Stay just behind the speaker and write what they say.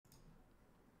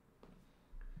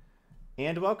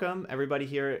And welcome everybody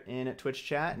here in Twitch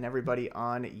chat and everybody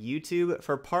on YouTube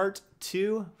for part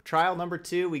 2, trial number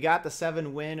 2. We got the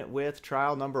 7 win with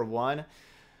trial number 1.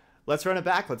 Let's run it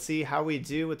back. Let's see how we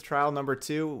do with trial number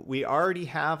 2. We already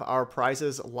have our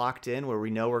prizes locked in where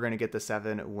we know we're going to get the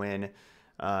 7 win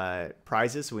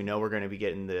prizes. So we know we're going to be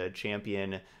getting the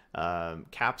champion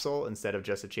capsule instead of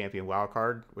just a champion wild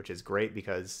card, which is great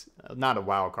because not a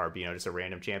wild card, but just a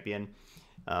random champion.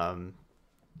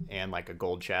 And like a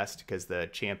gold chest, because the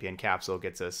champion capsule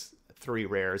gets us 3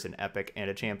 rares, an epic, and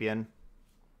a champion.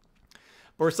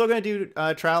 But we're still going to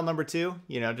do trial number 2,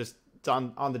 just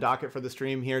on the docket for the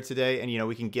stream here today. And,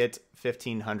 we can get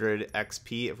 1500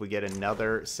 XP if we get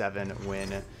another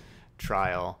 7-win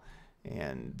trial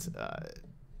and,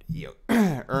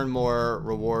 earn more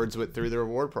rewards through the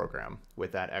reward program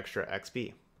with that extra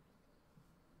XP.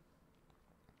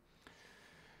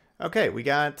 Okay, we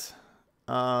got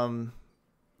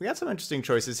some interesting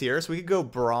choices here. So we could go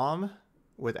Braum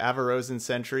with Avarosan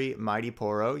Sentry, Mighty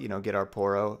Poro, get our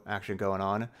Poro action going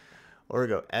on. Or we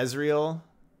go Ezreal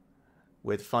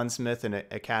with Funsmith and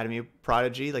Academy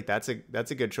Prodigy. Like that's a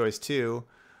good choice too.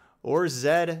 Or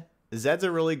Zed. Zed's a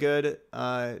really good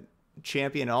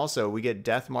champion also. We get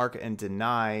Deathmark and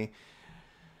Deny.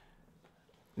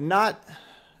 Not,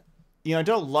 I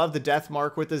don't love the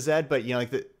Deathmark with the Zed, but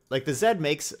like the Zed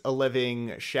makes a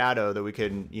living shadow that we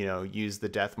can, use the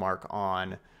death mark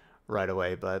on right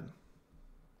away. But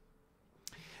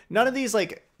none of these,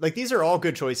 like these are all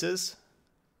good choices,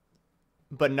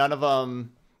 but none of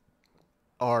them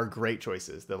are great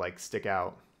choices that stick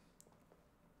out.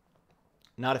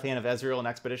 Not a fan of Ezreal and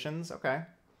Expeditions. Okay.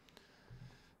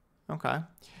 Okay.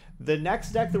 The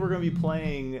next deck that we're going to be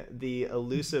playing, the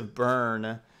Elusive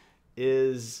Burn,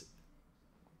 is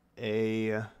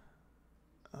a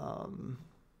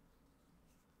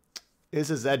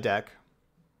Zed deck.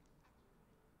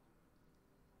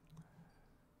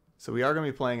 So we are going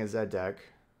to be playing a Zed deck.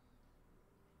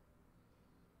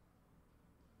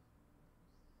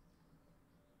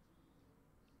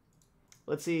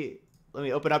 Let's see. Let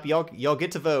me open up. Y'all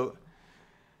get to vote.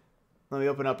 Let me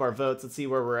open up our votes. Let's see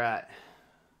where we're at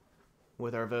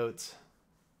with our votes.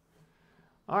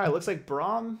 All right, looks like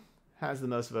Braum has the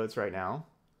most votes right now.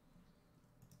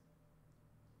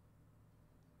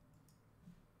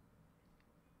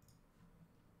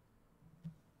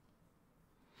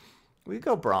 We could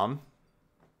go Braum.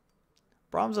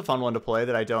 Braum's a fun one to play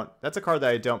that's a card that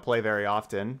I don't play very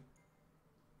often.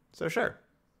 So sure,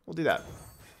 we'll do that.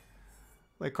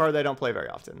 Like a card that I don't play very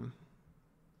often.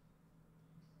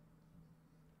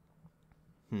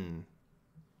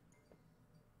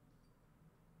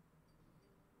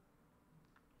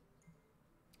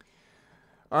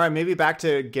 All right, maybe back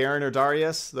to Garen or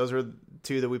Darius. Those were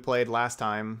 2 that we played last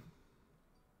time.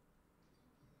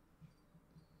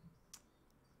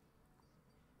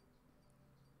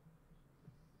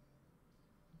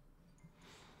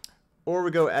 Or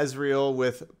we go Ezreal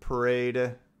with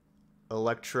Parade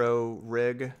Electro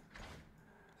Rig.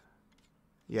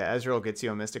 Yeah, Ezreal gets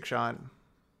you a Mystic Shot.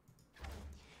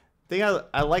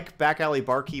 I like Back Alley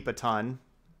Barkeep a ton.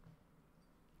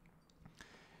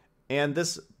 And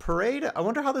this Parade, I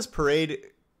wonder how this Parade,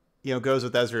 goes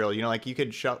with Ezreal. Like you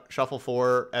could shuffle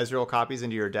 4 Ezreal copies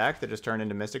into your deck that just turn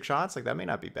into Mystic Shots. Like that may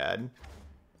not be bad.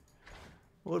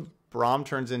 What Braum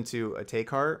turns into a Take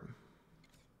Heart?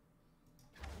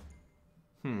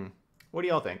 What do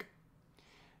y'all think?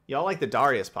 Y'all like the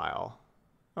Darius pile.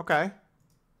 Okay.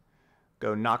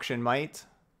 Go Noxian Might.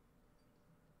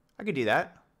 I could do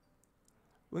that.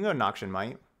 We can go Noxian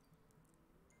Might.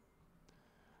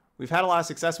 We've had a lot of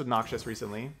success with Noxus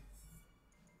recently.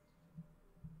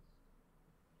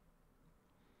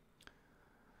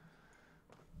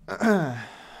 All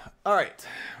right.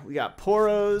 We got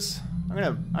Poros.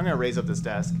 I'm gonna raise up this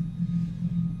desk.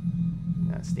 I'm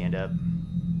gonna stand up.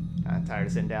 I'm tired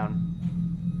of sitting down.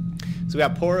 So we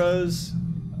got Poros.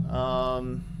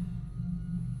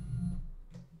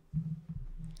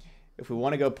 If we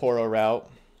want to go Poro route,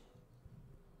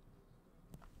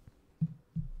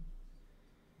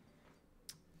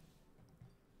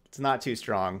 it's not too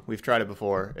strong. We've tried it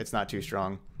before. It's not too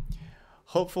strong.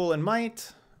 Hopeful and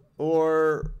Might,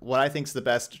 or what I think is the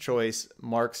best choice,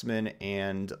 Marksman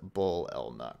and Bull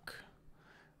Elnuk.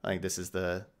 I think this is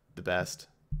the best.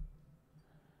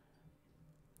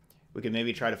 We could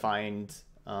maybe try to find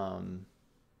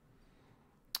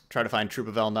Troop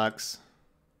of Elnuks.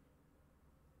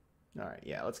 All right,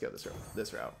 yeah, let's go this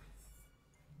route.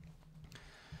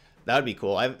 That would be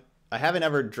cool. I haven't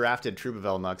ever drafted Troop of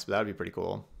Elnuks, but that would be pretty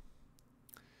cool.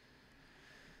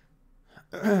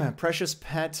 Precious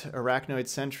Pet Arachnoid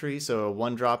Sentry, so a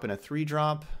 1-drop and a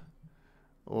 3-drop.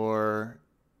 or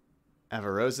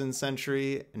Avarosan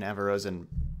Sentry, and Avarosan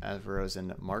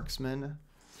Marksman.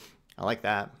 I like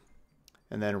that.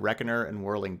 And then Reckoner and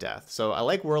Whirling Death. So I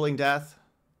like Whirling Death.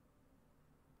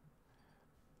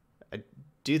 I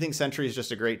do think Sentry is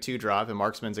just a great 2-drop, and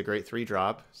Marksman's a great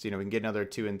 3-drop. So, you know, we can get another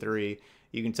 2 and 3.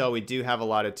 You can tell we do have a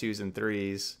lot of 2s and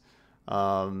 3s.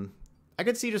 I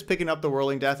could see just picking up the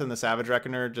Whirling Death and the Savage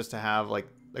Reckoner just to have, like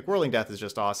Whirling Death is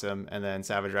just awesome, and then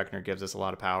Savage Reckoner gives us a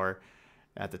lot of power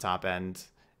at the top end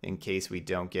in case we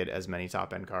don't get as many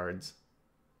top-end cards.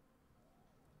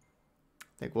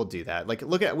 I think we'll do that. Like,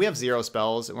 look at, we have 0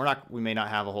 spells, and we may not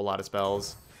have a whole lot of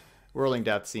spells. Whirling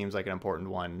Death seems like an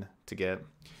important one to get.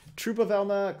 Troop of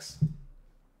Elnuks.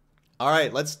 All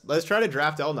right, let's try to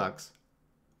draft Elnuks.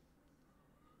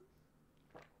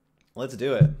 Let's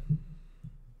do it.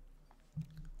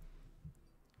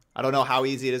 I don't know how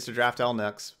easy it is to draft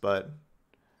Elnuks, but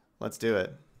let's do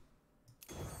it.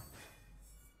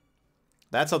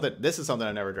 This is something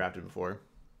I never drafted before.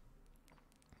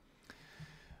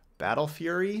 Battle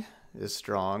Fury is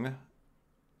strong.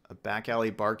 A Back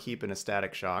Alley Barkeep and a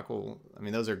Static Shock. Well, I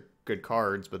mean, those are good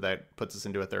cards, but that puts us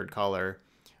into a 3rd color.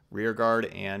 Rearguard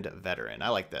and Veteran. I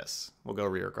like this. We'll go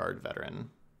Rearguard, Veteran.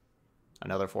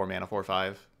 Another 4-mana,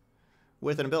 4/5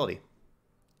 with an ability.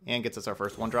 And gets us our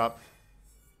first 1-drop.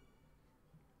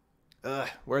 Ugh,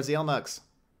 where's the Elnuks?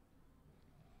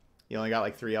 You only got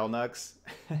like 3 Elnuks?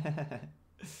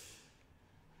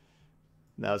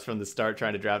 That was from the start,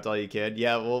 trying to draft all you could.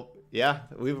 Yeah, well, yeah,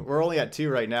 we're only at 2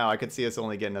 right now. I could see us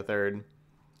only getting a 3rd.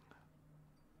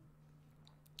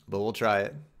 But we'll try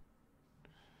it.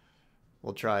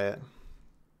 We'll try it.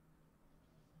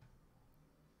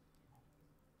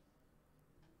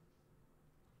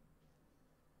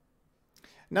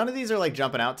 None of these are like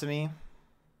jumping out to me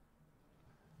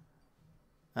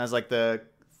as like the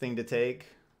thing to take.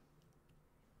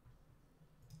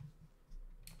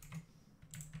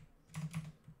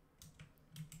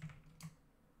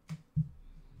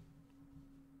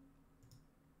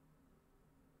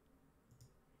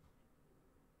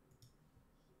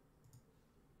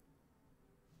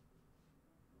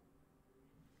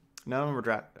 None of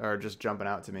them are just jumping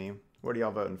out to me. What are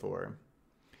y'all voting for?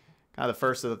 Kind of the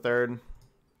first or the 3rd.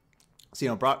 So, you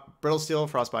know, Brittle Steel,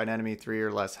 Frostbite enemy, 3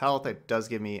 or less health. It does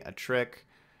give me a trick.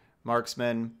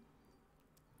 Marksman.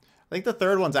 I think the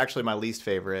 3rd one's actually my least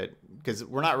favorite because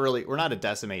we're not a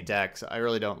Decimate deck. So I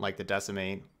really don't like the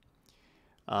Decimate.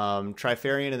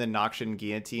 Trifarian and then Noxian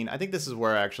Guillotine. I think this is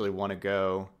where I actually want to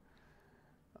go.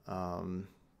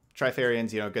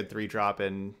 Trifarian's, you know, a good 3-drop,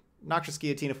 and Noxious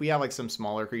Guillotine, if we have like some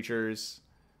smaller creatures,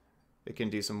 it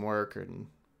can do some work. And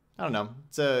I don't know.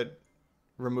 It's a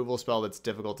removal spell that's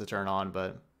difficult to turn on,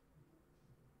 but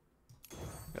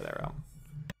go that route.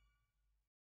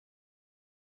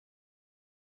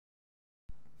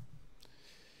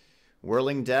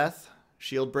 Whirling Death,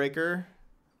 Shield Breaker.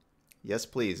 Yes,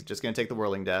 please. Just going to take the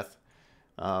Whirling Death.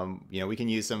 You know, we can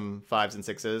use some 5s and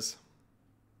 6s.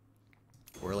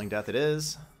 Whirling Death it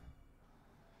is.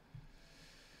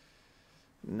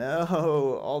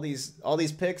 No, all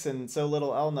these picks and so little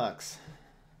Elnuks.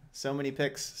 So many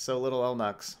picks, so little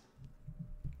Elnuks.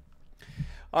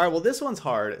 All right, well, this one's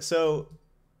hard. So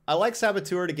I like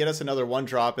Saboteur to get us another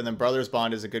 1-drop, and then Brothers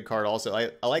Bond is a good card also.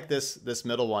 I like this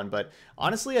middle one, but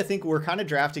honestly, I think we're kind of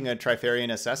drafting a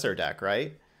Trifarian Assessor deck,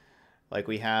 right? Like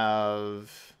we have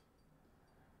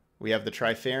the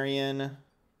Trifarian,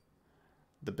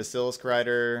 the Basilisk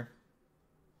Rider.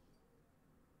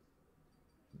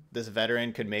 This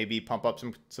Veteran could maybe pump up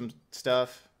some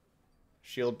stuff.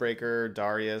 Shield Breaker,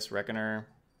 Darius, Reckoner.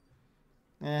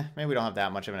 Maybe we don't have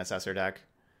that much of an Assessor deck.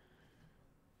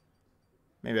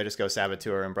 Maybe I just go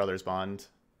Saboteur and Brothers Bond.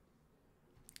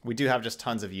 We do have just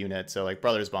tons of units, so like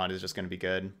Brothers Bond is just going to be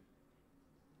good.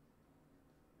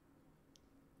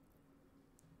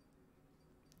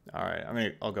 All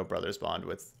right, I'll go Brothers Bond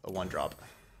with a 1-drop.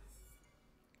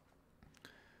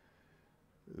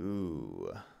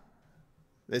 Ooh.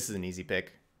 This is an easy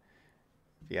pick,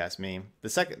 if you ask me.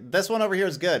 This one over here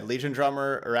is good. Legion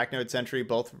Drummer, Arachnoid Sentry,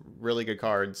 both really good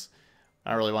cards.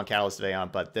 I don't really want Catalyst today on,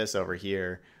 but this over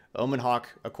here. Omen Hawk,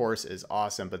 of course, is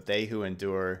awesome, but They Who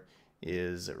Endure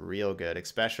is real good,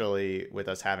 especially with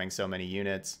us having so many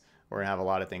units. We're going to have a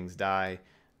lot of things die.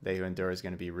 They Who Endure is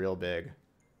going to be real big.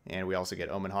 And we also get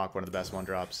Omen Hawk, one of the best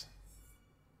 1-drops.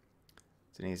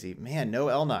 It's an easy... Man, no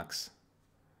Elnuks.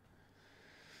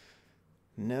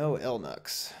 No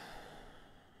Elnuks.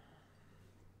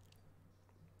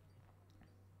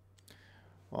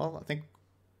 Well, I think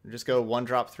we'll just go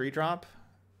 1-drop, 3-drop.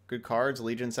 Good cards.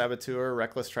 Legion Saboteur,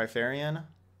 Reckless Trifarian.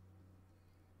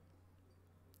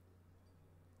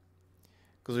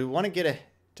 Because we want to get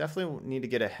definitely need to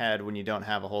get ahead when you don't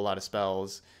have a whole lot of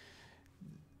spells.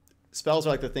 Spells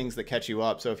are like the things that catch you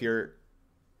up. So if you're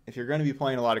going to be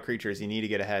playing a lot of creatures, you need to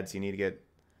get ahead. So you need to get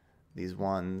these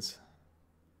ones.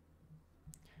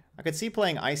 I could see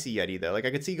playing Icy Yeti though. Like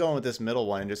I could see going with this middle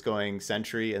one and just going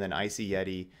Sentry and then Icy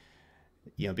Yeti.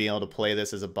 You know, being able to play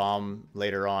this as a bomb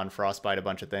later on, frostbite a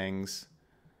bunch of things,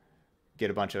 get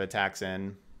a bunch of attacks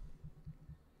in.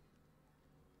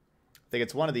 I think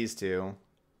it's one of these two.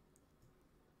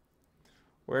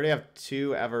 Where do you have 2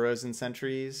 Avarosan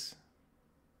Sentries?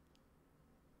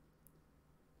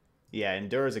 Yeah,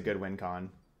 Endure is a good win con.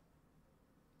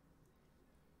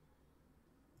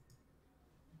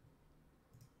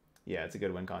 Yeah, it's a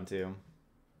good win con too.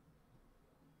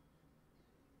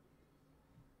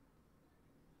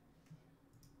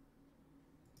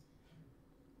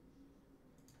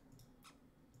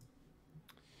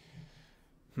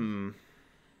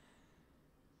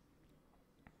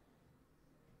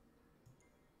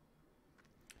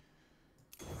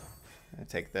 I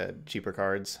take the cheaper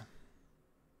cards.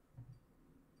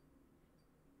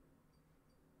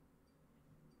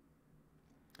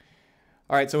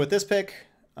 All right, so with this pick,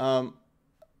 I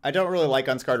don't really like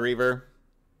Unscarred Reaver.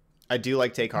 I do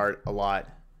like Take Heart a lot,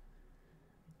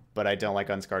 but I don't like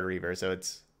Unscarred Reaver. So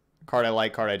it's a card I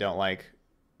like, card I don't like.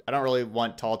 I don't really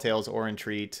want Tall Tales or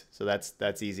Entreat, so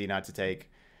that's easy not to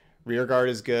take. Rearguard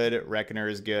is good. Reckoner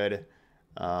is good.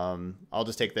 I'll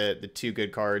just take the 2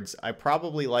 good cards. I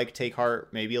probably like Take Heart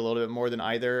maybe a little bit more than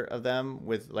either of them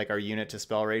with like our unit to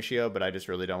spell ratio, but I just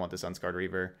really don't want this Unscarred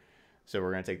Reaver. So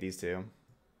we're going to take these 2.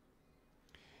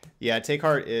 Yeah, Take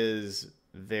Heart is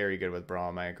very good with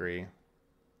Braum. I agree.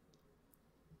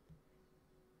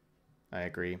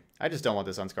 I just don't want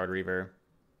this Unscarred Reaver.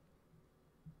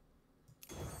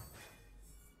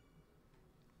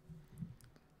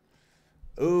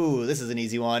 Ooh, this is an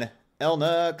easy one.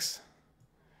 Elnuks.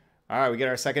 All right, we get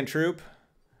our second troop.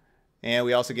 And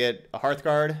we also get a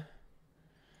Hearthguard.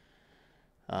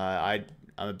 I'm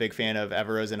a big fan of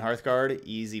Avarosan Hearthguard.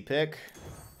 Easy pick.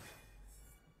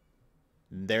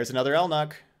 There's another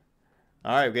Elnuk.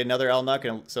 All right, we get another Elnuk,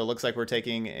 and so it looks like we're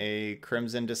taking a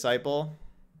Crimson Disciple.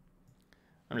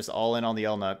 I'm just all in on the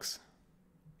Elnuks.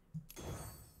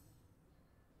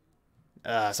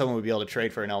 Someone would be able to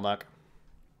trade for an Elnuk.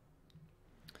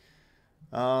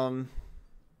 I'm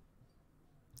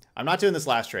not doing this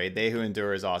last trade. They Who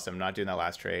Endure is awesome. I'm not doing that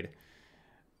last trade.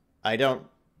 I don't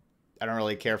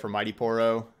really care for Mighty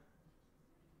Poro.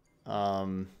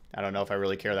 I don't know if I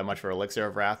really care that much for Elixir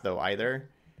of Wrath though either.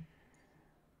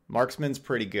 Marksman's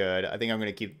pretty good. I think I'm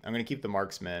gonna keep the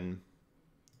Marksman.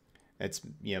 It's,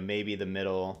 you know, maybe the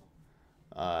middle.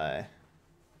 So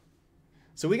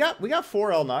we got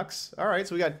 4 Elnuks. All right,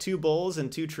 so we got 2 bulls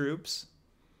and 2 troops.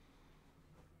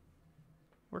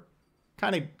 We're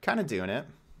kind of doing it.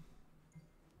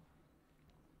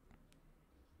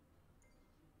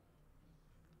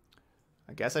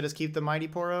 I guess I just keep the Mighty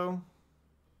Poro.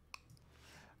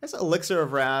 I guess Elixir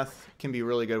of Wrath can be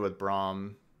really good with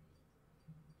Braum.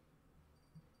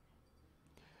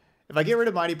 If I get rid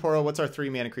of Mighty Poro, what's our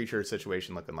 3-mana creature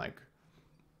situation looking like?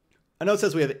 I know it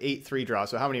says we have 8 3-draw,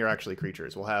 so how many are actually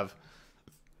creatures? We'll have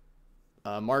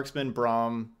Marksman,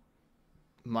 Braum,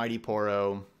 Mighty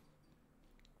Poro,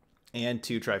 and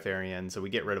 2 Trifarian. So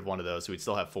we get rid of one of those, so we'd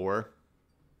still have 4.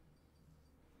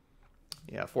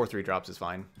 Yeah, 4 3-drops is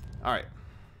fine. All right.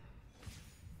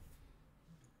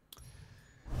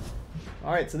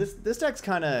 All right, so this deck's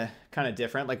kind of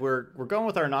different. Like we're going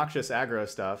with our Noxus aggro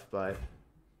stuff, but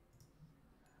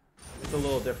it's a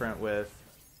little different with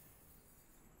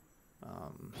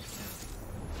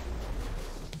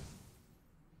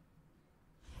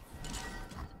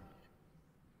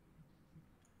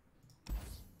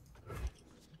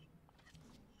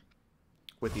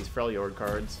these Freljord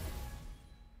cards.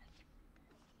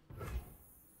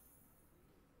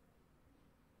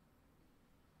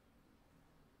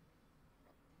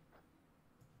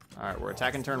 All right, we're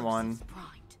attacking turn 1.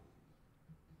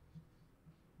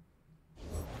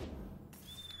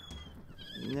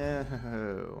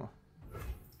 No.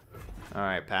 All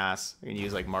right, pass. We can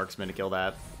use like Marksman to kill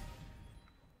that.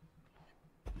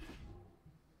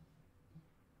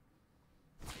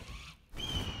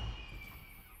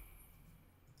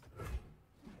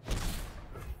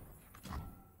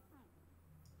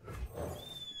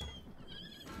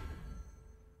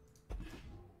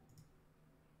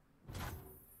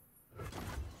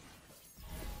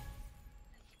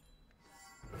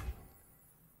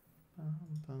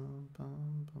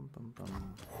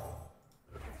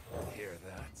 Hear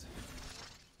that?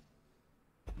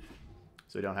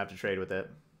 So we don't have to trade with it.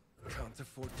 Can't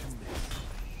afford to miss.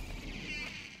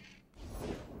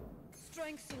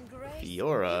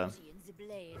 Fiora.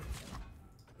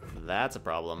 That's a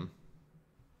problem.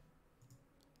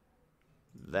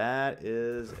 That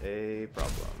is a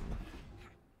problem.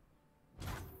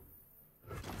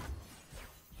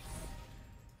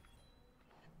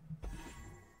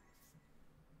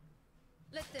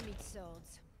 Let them eat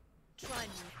swords. Try me.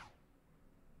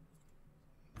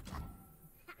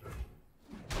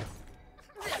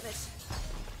 Have it.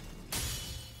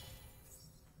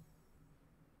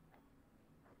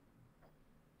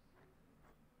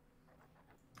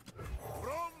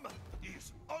 Braum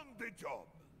is on the job.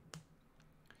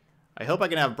 I hope I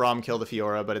can have Braum kill the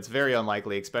Fiora, but it's very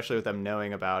unlikely, especially with them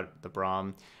knowing about the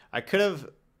Braum. I could have...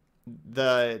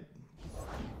 The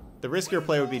riskier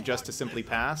play would be just to simply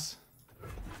pass.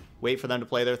 Wait for them to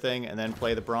play their thing, and then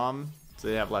play the Braum, so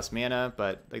they have less mana,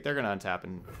 but like they're going to untap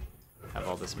and have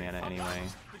all this mana anyway.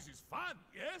 This is fun,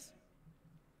 yes?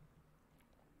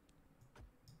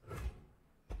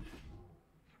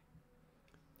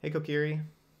 Hey, Kokiri.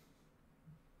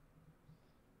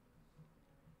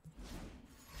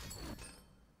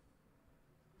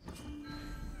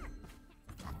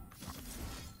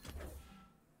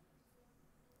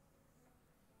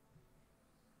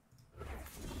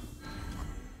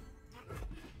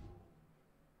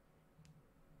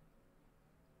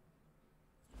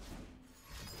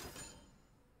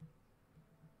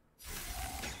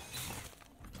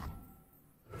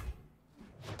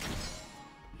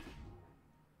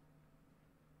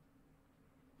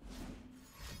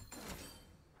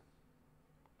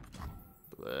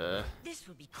 This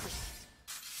will be quick.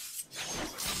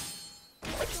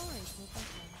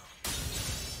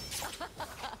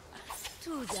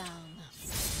 Two down.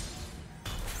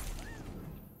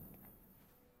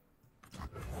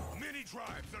 Many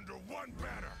tribes under one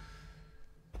banner.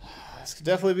 This could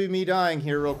definitely be me dying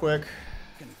here real quick.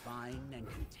 Confine and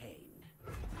contain.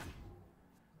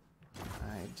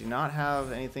 I do not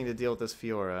have anything to deal with this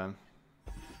Fiora.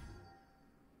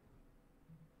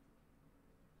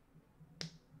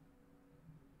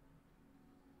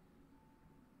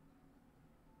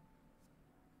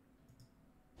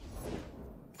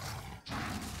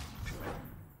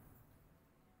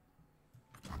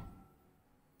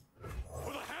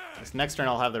 This next turn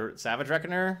I'll have the Savage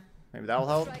Reckoner. Maybe that'll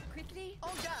help. Strike quickly.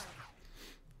 On down.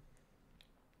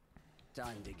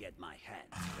 Time to get my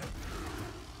hands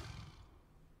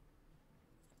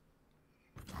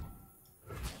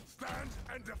Stand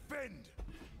and defend.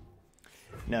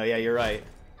 No, yeah, you're right.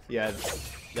 Yeah,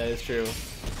 that is true.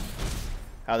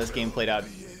 How this game played out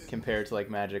compared to like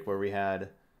Magic, where we had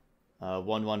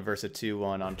 1/1 versus a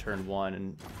 2/1 on turn 1,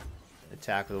 and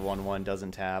attack with a 1/1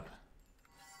 doesn't tap.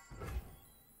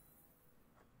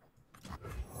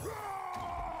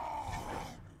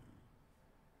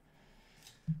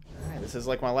 Alright, this is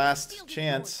like my last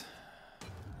chance.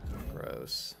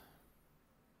 Gross.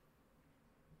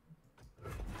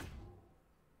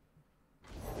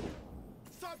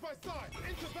 Side by side,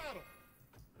 into battle.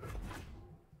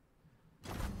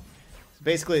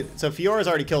 Basically, so Fiora's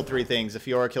already killed 3 things. If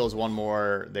Fiora kills 1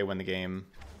 more, they win the game.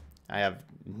 I have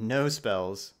no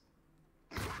spells.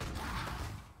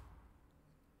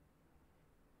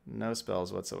 No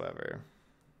spells whatsoever.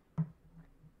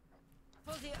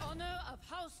 For the honor of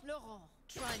House Laurent,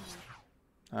 try me.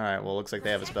 Alright, well, looks like they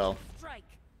have a spell. Strike.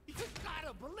 You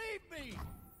gotta believe me.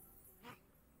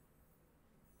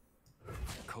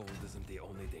 Cold isn't the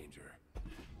only danger.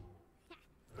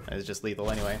 It's just lethal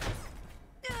anyway.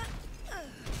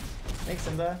 Thanks,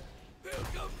 Simba.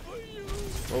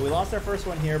 Well, we lost our first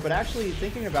one here, but actually,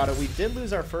 thinking about it, we did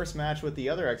lose our first match with the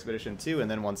other Expedition too,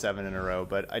 and then won 7 in a row,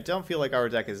 but I don't feel like our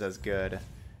deck is as good.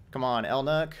 Come on,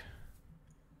 Elnuk.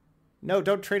 No,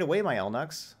 don't trade away my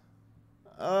Elnuks.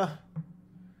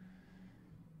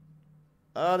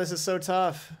 This is so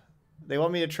tough. They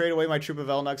want me to trade away my troop of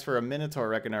Elnuks for a Minotaur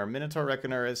Reckoner. Minotaur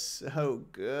Reckoner is so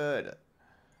good.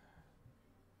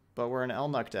 But we're an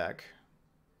Elnuk deck.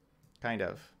 Kind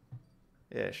of.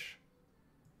 Ish.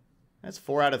 That's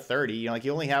 4 out of 30. You know, like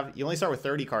you only start with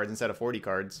 30 cards instead of 40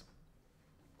 cards.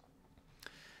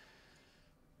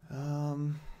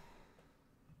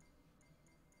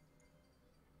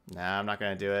 Nah, I'm not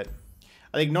gonna do it.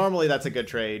 I think normally that's a good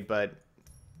trade, but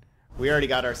we already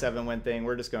got our 7-win thing.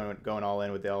 We're just going all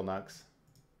in with the Elnuks.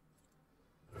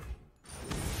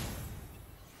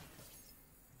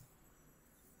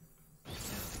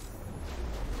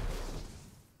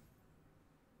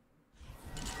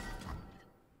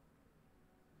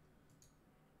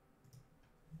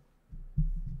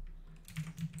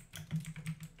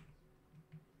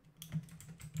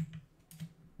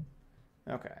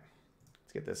 Okay,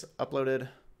 let's get this uploaded.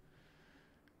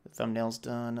 The thumbnail's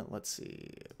done. Let's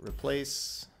see.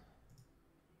 replace.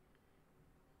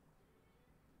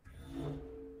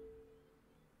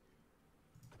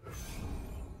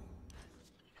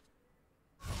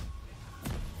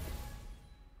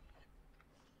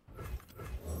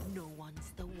 No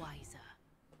one's the wiser.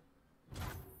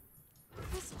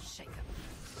 This'll shake 'em.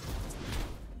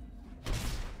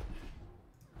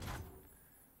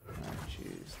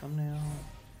 Choose thumbnail.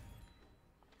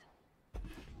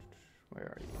 Where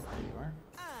are you? There you are.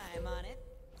 I'm on it.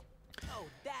 Oh,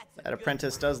 that's That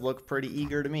apprentice does look pretty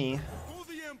eager to me. For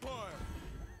the Empire!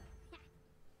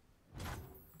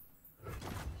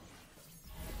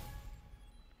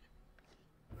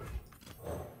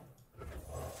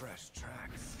 Fresh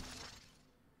tracks.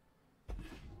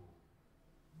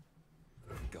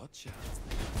 Gotcha.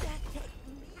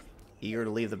 Eager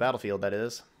to leave the battlefield, that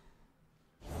is.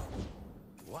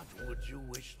 What would you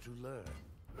wish to learn?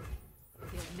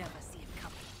 They'll never see it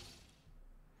coming.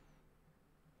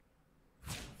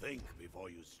 Think before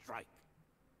you strike.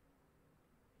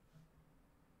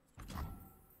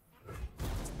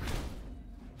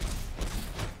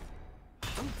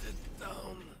 Hunted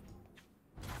down.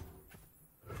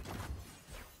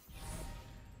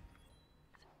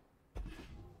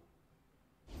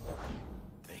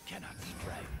 They cannot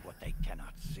strike what they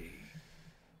cannot see.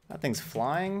 That thing's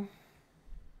flying.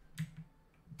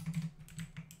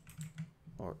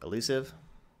 Or elusive.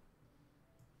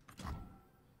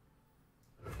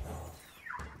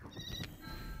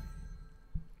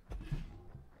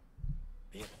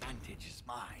 The advantage is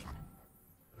mine.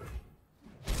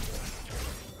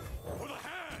 For the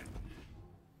hand!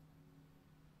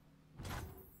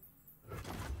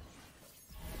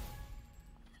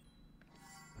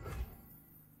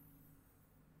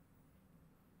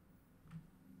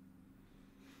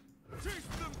 Chase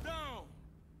them down!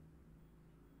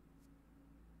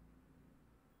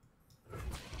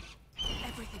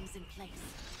 Everything's in place.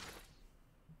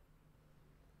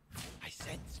 I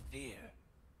sense fear.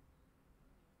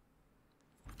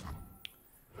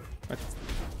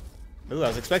 Ooh, I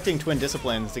was expecting Twin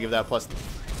Disciplines to give that +0,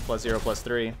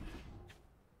 +3.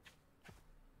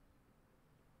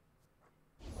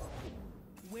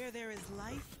 Where there is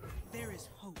life, there is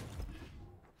hope.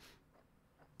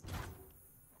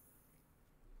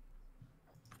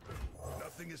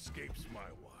 Nothing escapes my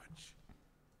watch.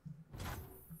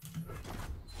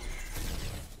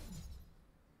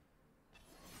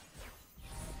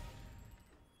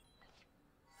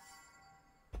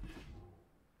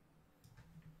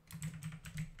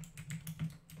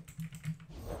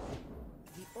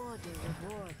 The Order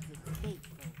rewards its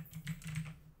faithful.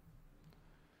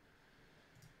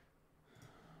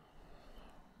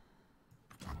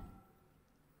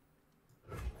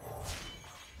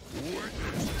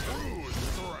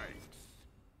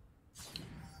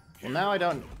 Well, now I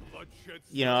don't... Bloodshed.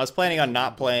 You know, I was planning on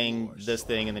not playing this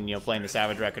thing and then, you know, playing the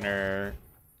Savage Reckoner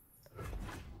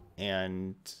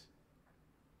and,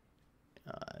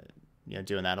 you know,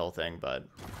 doing that whole thing, but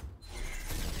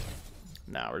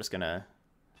now we're just gonna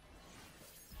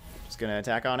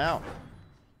attack on out.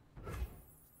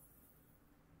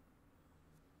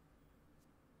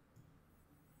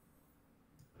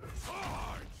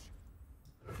 Charge!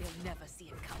 They'll never see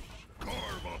it coming.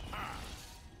 Carve a path!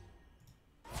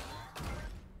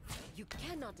 You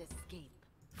cannot escape.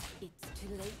 It's too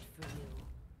late for you.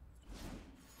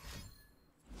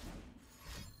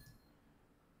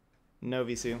 No,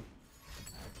 Visu.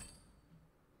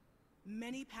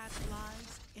 Many past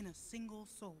lives in a single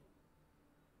soul.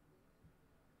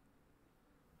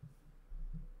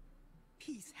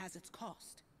 Peace has its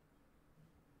cost.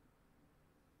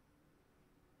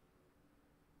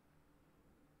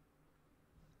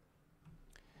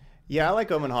 Yeah, I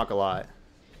like Omen Hawk a lot.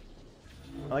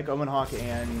 I like Omen Hawk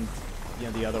and, you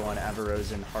know, the other one,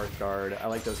 Avarosan, Hearthguard. I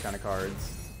like those kind of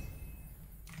cards.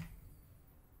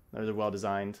 Those are well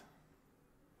designed.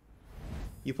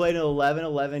 You played an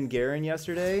 11-11 Garen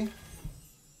yesterday?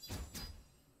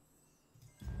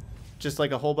 Just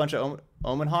like a whole bunch of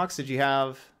Omen Hawks? Did you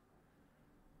have...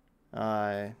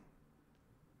 I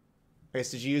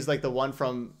guess, did you use like the one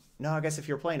from... No, I guess if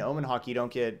you're playing Omen Hawk, you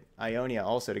don't get Ionia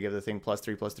also to give the thing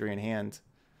 +3/+3 in hand.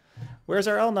 Where's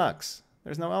our Elnuks?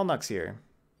 There's no Elnuks here.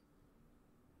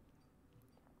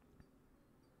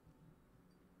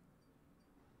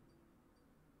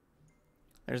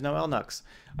 There's no Elnuks.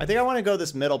 I think I want to go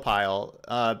this middle pile.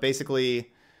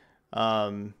 Basically,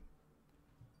 Braum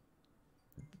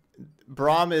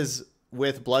is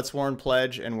with Bloodsworn,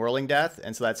 Pledge, and Whirling Death,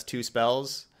 and so that's 2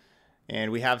 spells.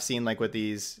 And we have seen, like, with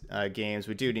these games,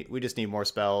 we just need more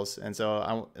spells, and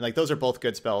so like those are both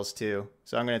good spells too.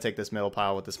 So I'm gonna take this middle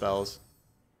pile with the spells.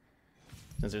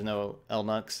 since there's no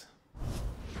Elnuks.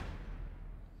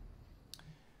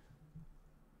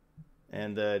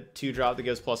 And the 2-drop that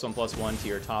gives +1/+1 to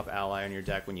your top ally on your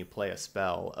deck when you play a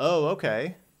spell. Oh,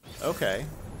 okay. Okay.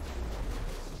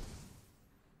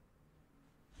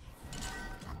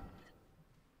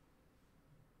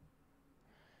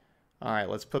 Alright,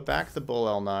 let's put back the Bull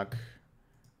Elnuk,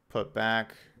 put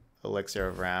back Elixir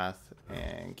of Wrath,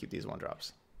 and keep these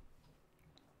 1-drops.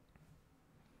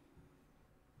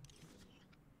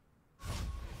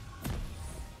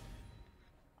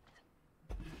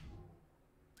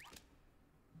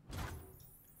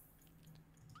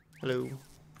 Hello.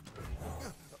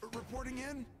 Reporting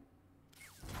in?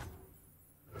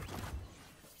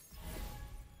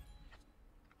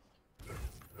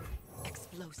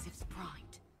 Explosives primed.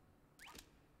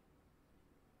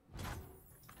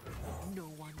 No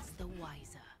one's the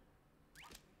wiser.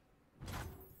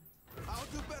 I'll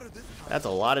do better this time. That's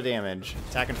a lot of damage.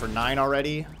 Attacking for 9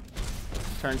 already.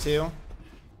 Turn 2.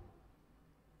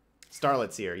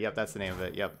 Starlit Seer. Yep, that's the name of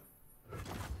it. Yep.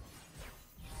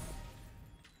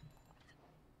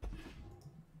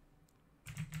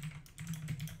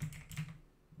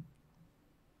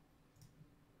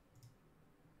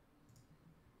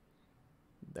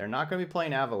 They're not going to be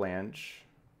playing Avalanche,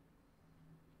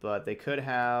 but they could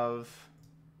have...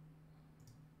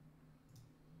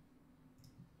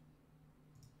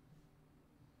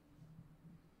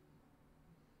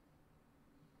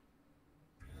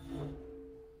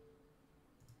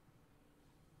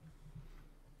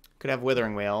 Could have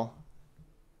Withering Wail.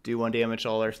 Do 1 damage to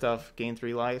all their stuff, gain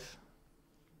 3 life.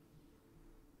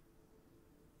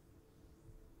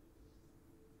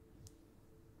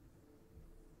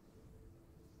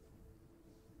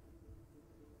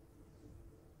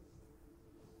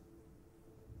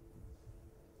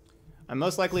 I'm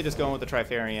most likely just going with the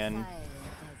Trifarian. Silent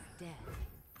as death.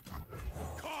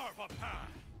 Carve a path.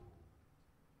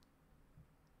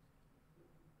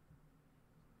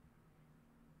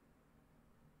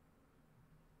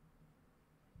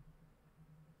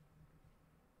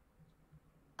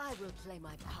 I will play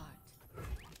my part.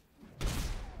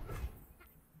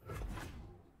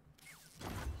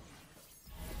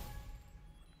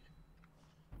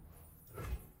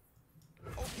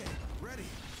 Okay, ready.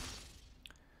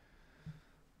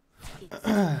 It's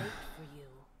too late for you.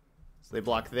 So they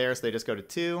block there, so they just go to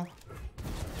 2.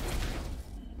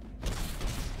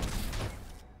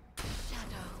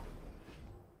 Shadow.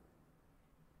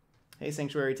 Hey,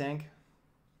 Sanctuary Tank.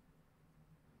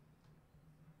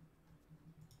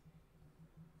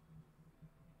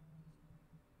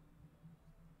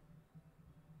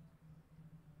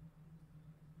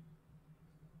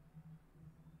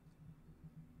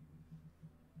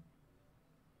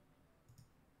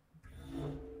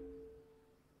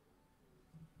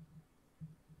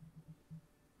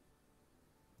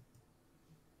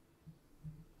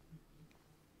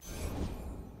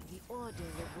 The order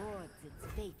rewards its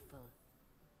faithful.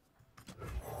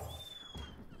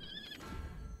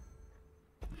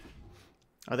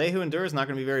 Are they who endures not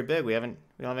going to be very big? We don't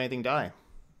have anything die.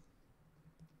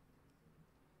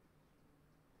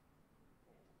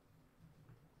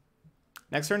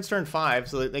 Next turn's turn 5,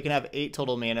 so they can have 8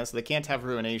 total mana, so they can't have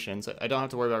Ruination, so I don't have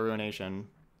to worry about Ruination.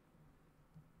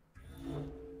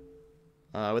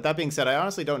 With that being said, I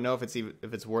honestly don't know if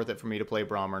it's worth it for me to play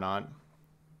Braum or not.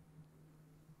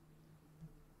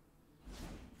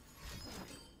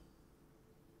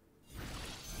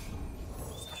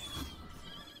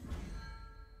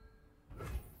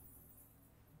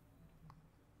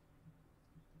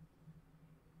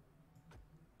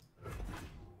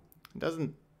 It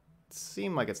doesn't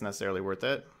seem like it's necessarily worth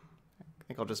it. I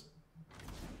think I'll just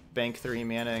bank 3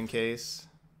 mana in case.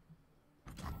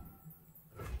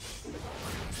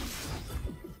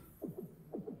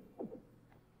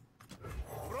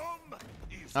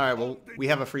 Alright, well, we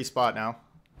have a free spot now.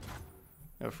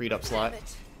 We have a freed up slot.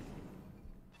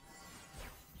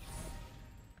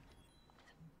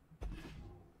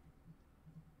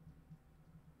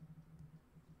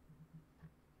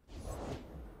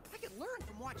 I could learn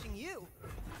from watching you.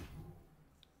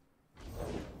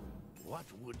 What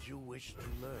would you wish to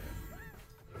learn?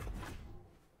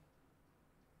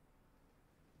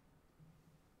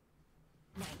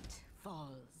 Night falls.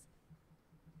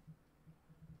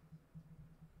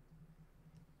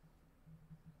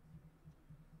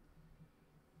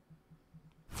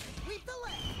 Leap the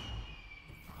leg.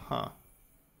 Huh.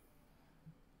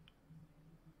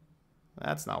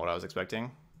 That's not what I was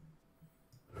expecting.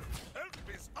 Help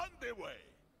is underway.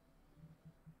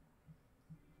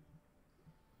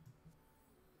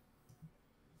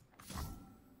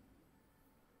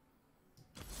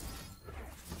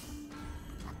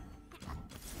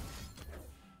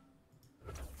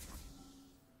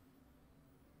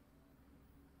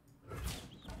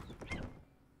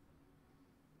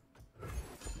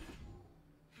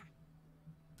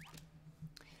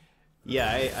 Yeah,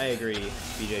 I agree,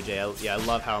 BJJ. Yeah, I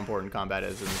love how important combat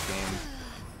is in this game.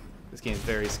 This game is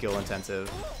very skill intensive,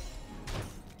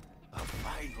 A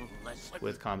vital lesson.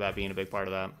 with combat being a big part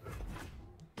of that.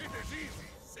 It is easy,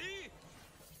 see?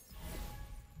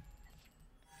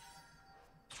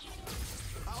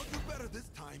 I'll do better this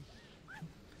time.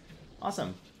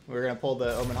 Awesome. We're gonna pull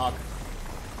the Omen Hawk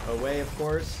away, of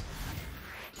course.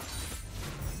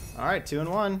 All right,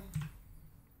 2-1.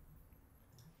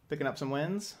 Picking up some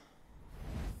wins.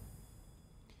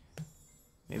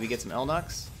 Maybe get some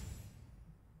Elnuks.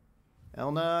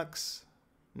 Elnuks.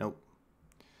 Nope.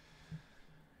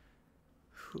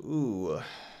 Ooh.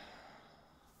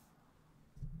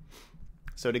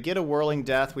 So to get a Whirling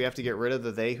Death, we have to get rid of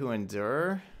the They Who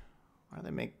Endure. Why do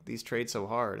they make these trades so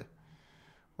hard?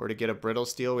 Or to get a Brittle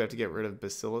Steel, we have to get rid of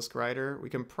Basilisk Rider. We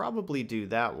can probably do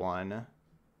that one.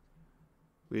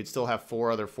 We would still have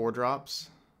 4 other 4-drops.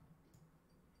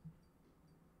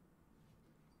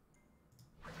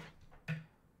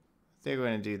 I think we're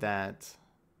going to do that.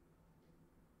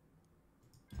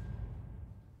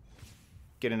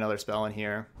 Get another spell in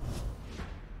here.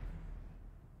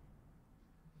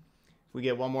 If we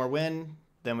get one more win,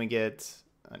 then we get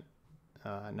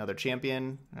another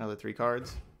champion, another 3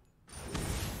 cards.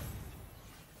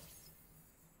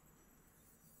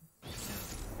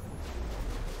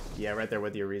 Yeah, right there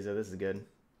with you, Ariza. This is good.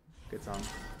 Good song.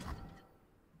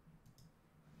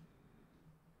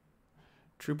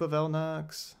 Troop of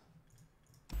Elnuks.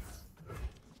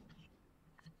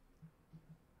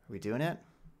 Are we doing it?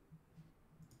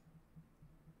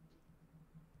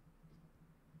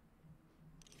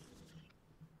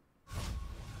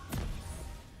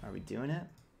 Are we doing it?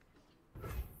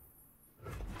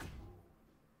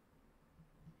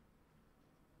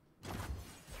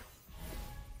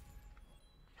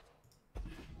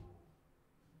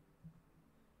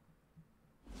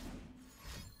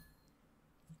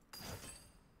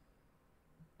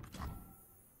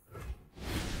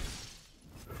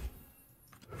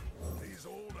 These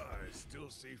old eyes still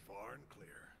see far and clear.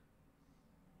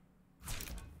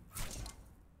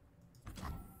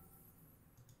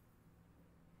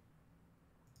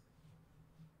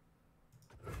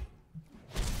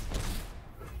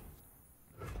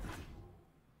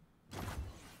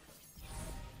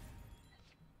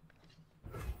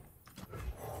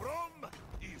 Braum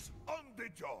is on the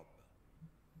job.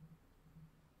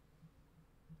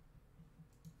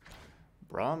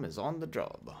 Braum is on the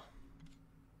job.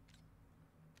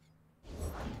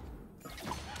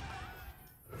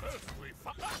 First we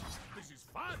fight. This is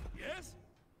fun, yes?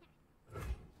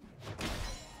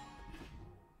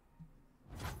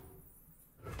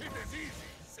 It is easy,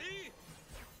 see?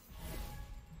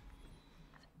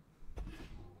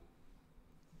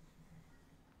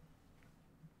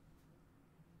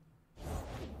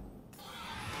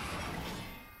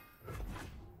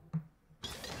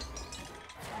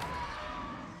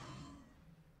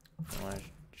 I want to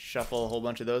shuffle a whole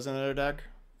bunch of those into their deck.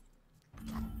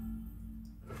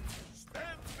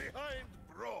 Stand behind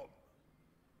Braum.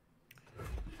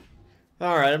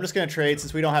 Alright, I'm just going to trade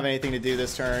since we don't have anything to do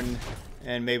this turn.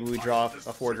 And maybe we draw a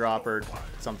 4-drop or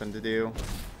something to do.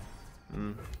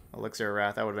 Elixir of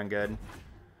Wrath, that would have been good.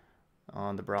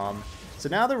 On the Braum. So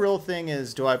now the real thing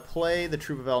is, do I play the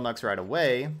Troop of Elnuks right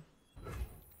away?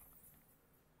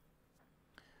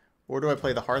 Or do I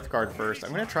play the Hearthguard first?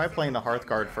 I'm going to try playing the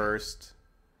Hearthguard first.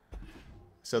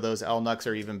 So those Elnuks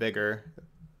are even bigger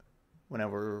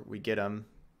whenever we get them.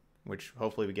 Which,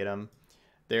 hopefully we get them.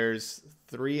 There's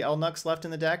 3 Elnuks left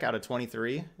in the deck out of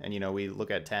 23. And, you know, we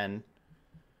look at 10.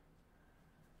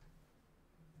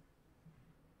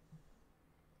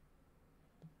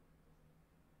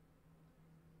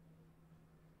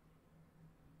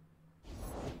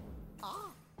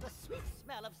 Ah, the sweet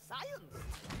smell of science.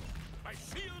 My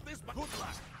shield is good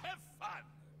luck. Have fun.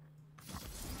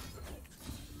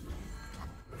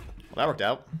 Well, that worked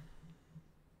out.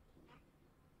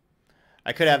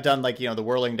 I could have done, like, you know, the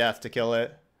Whirling Death to kill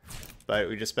it. But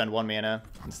we just spend 1 mana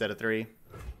instead of 3.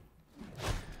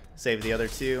 Save the other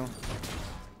 2.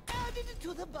 Added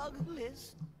to the bug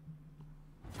list.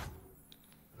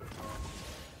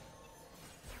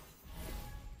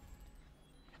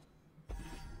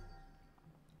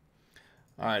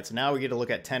 Alright, so now we get to look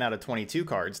at 10 out of 22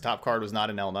 cards. Top card was not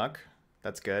an Elnuk.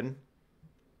 That's good.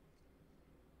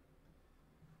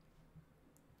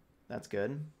 That's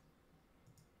good.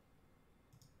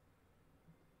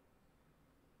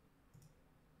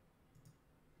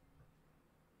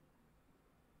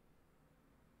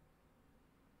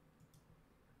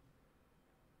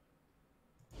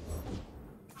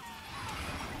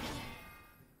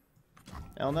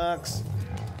 Elnuks.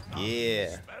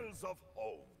 Yeah. Smells of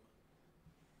home.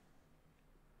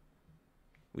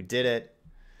 We did it.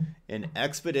 In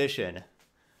Expedition.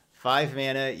 5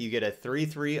 mana, you get a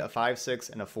 3/3, a 5/6,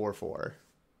 and a 4/4.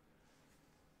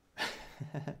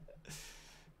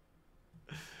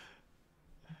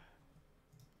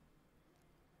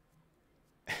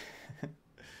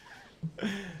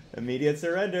 Immediate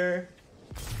surrender.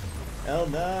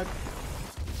 Elnuks.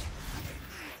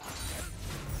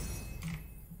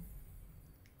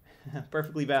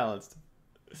 Perfectly balanced.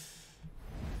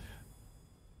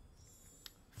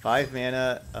 5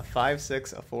 mana, a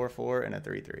 5/6, a 4/4, and a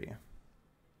 3/3.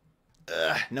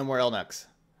 Ugh, no more Elnuks.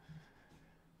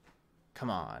 Come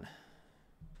on.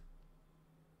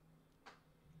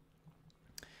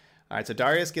 Alright, so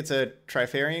Darius gets a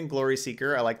Trifarian Glory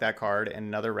Seeker. I like that card. And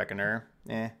another Reckoner.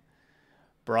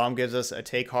 Braum gives us a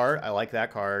Take Heart. I like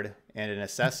that card. And an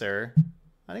Assessor.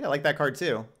 I think I like that card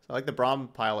too. So I like the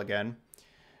Braum pile again.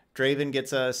 Draven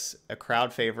gets us a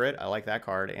Crowd Favorite. I like that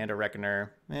card. And a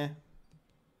Reckoner. Do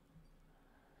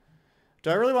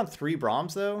I really want 3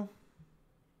 Braums though?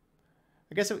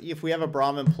 I guess if we have a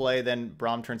Braum in play, then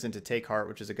Braum turns into Take Heart,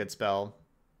 which is a good spell.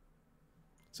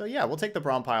 So yeah, we'll take the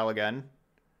Braum pile again.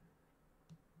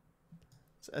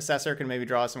 Assessor can maybe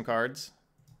draw some cards.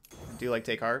 I do like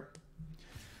Take Heart.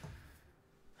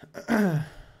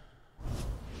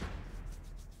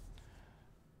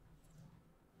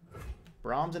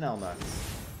 Braums and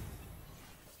Elnuks.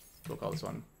 We'll call this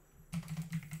one.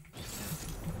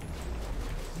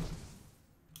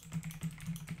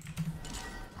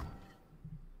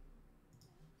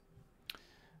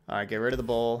 Alright, get rid of the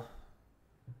bull.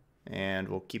 And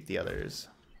we'll keep the others.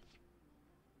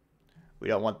 We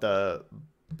don't want the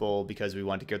bull because we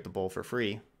want to get the bull for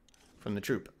free from the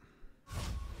troop.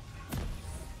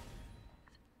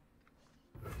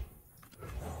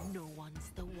 No one's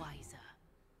the wiser.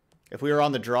 If we were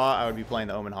on the draw, I would be playing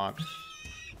the Omen Hawk.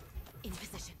 In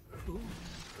position. Boom.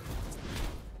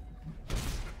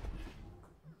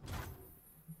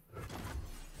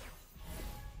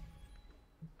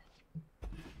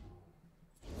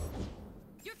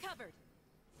 You're covered.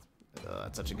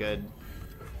 That's such a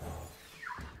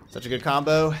good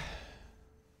combo.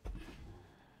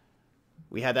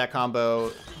 We had that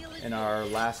combo in our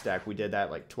last deck. We did that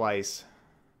like twice.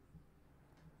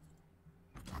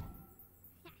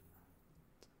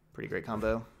 Pretty great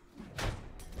combo.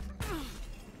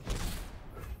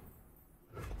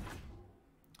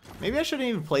 Maybe I shouldn't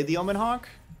even play the Omen Hawk.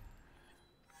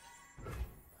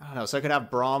 I don't know. So I could have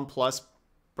Braum plus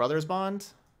Brothers Bond.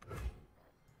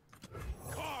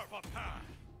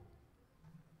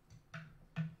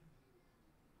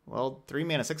 Well, 3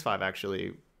 mana 6/5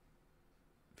 actually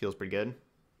feels pretty good.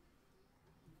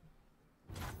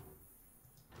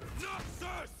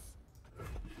 Noxus!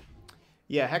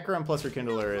 Yeah, Hecarim plus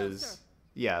Rekindler is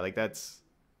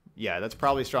that's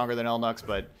probably stronger than Elnuks,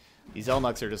 but these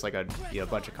Elnuks are just like a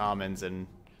bunch of commons, and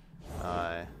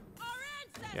I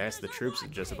guess the troops are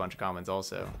just a bunch of commons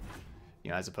also.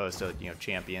 As opposed to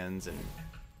champions and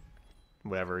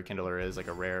whatever Rekindler is, like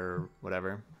a rare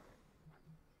whatever.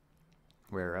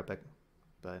 Rare epic,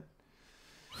 but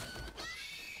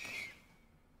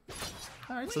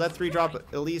all right. So that 3-drop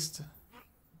at least.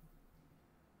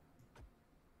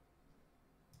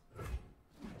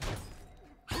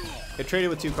 It traded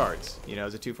with 2 cards.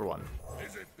 It's a 2-for-1.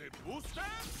 Is it the booster?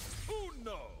 Who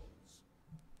knows?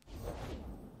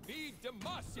 Be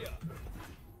Demacia.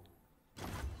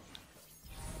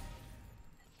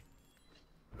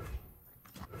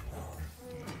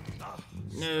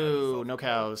 No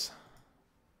cows.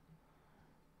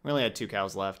 We only had 2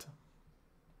 cows left.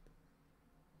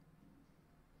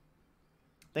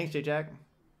 Thanks, J-Jack.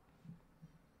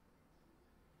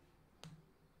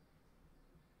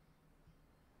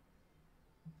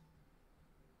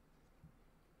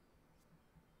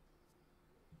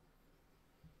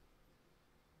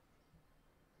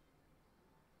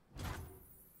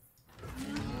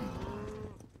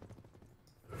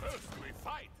 First we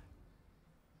fight.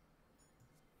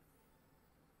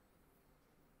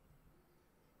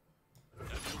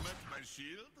 Have you met my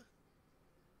shield?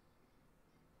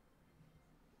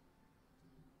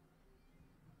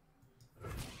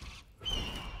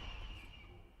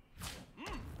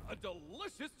 A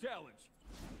delicious challenge.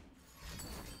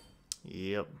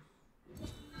 Yep.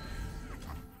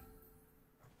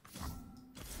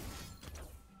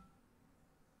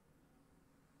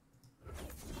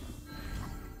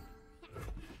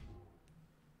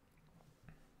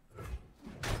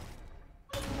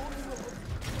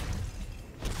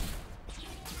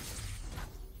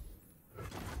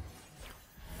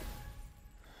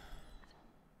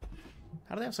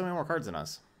 How do they have so many more cards than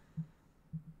us?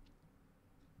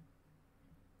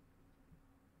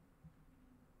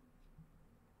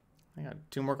 I got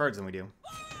 2 more cards than we do.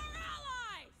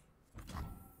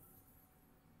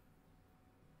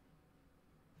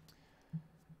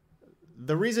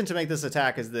 The reason to make this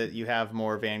attack is that you have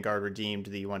more Vanguard redeemed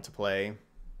that you want to play.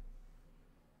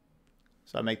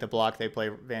 So I make the block, they play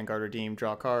Vanguard redeemed,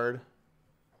 draw a card.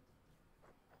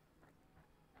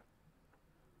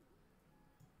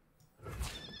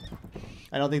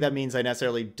 I don't think that means I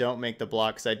necessarily don't make the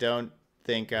block, because I don't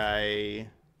think I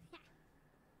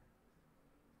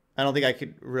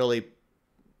could really,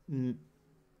 even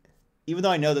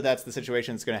though I know that that's the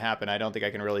situation that's going to happen, I don't think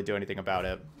I can really do anything about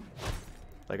it.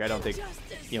 Like, I don't think,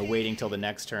 you know, waiting till the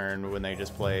next turn when they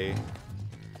just play,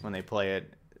 when they play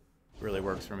it, really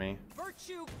works for me.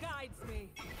 Virtue guides me.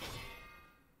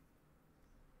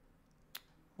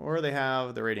 Or they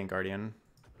have the Radiant Guardian.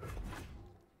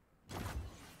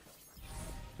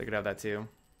 They could have that too.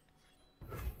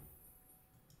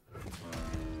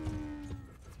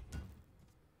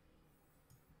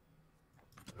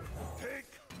 Take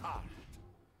heart.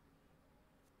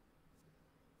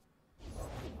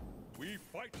 We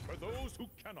fight for those who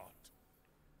cannot.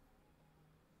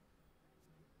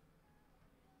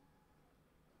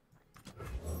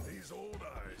 These old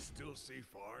eyes still see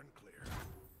far and clear.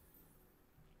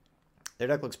 Their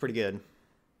deck looks pretty good.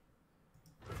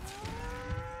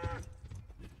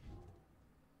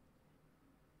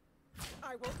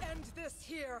 I will end this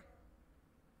here.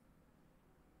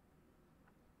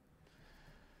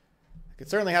 I could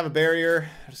certainly have a barrier.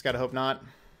 I just gotta hope not.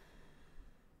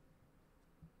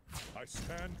 I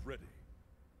stand ready.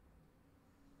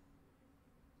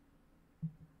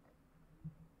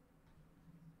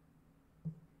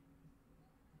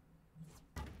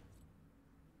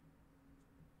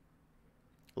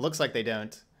 Looks like they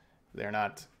don't. They're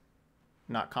not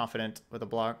confident with a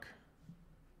block.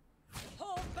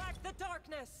 Hold back the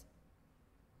darkness.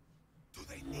 Do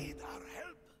they need our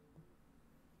help?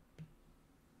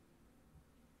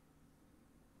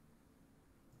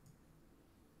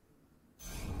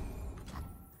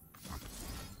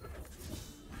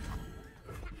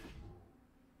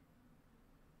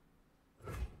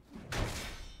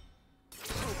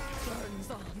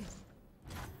 Burns on.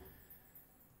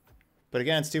 But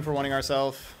again, it's 2 for 1ing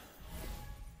ourselves.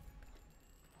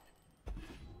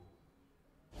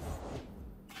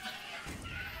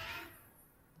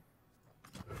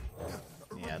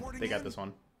 Yeah, they got this one.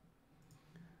 At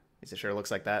least it sure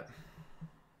looks like that.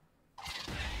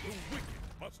 The wicked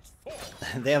must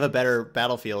fall. They have a better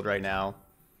battlefield right now.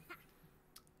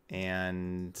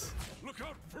 And Look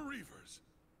out for reavers.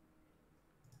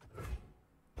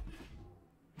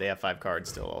 they have 5 cards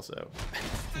still also.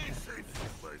 Stay safe, my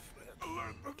friend.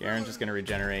 Alert the Garen's just gonna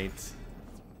regenerate.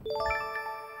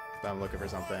 If I'm looking for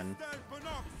something. Stand for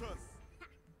Noxus.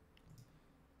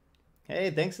 Hey,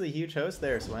 thanks for the huge host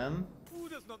there, Swim. Who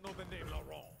does not know the name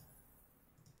Laurent?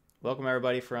 Welcome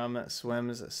everybody from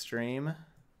Swim's stream.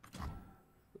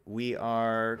 We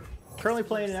are currently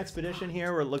playing an Expedition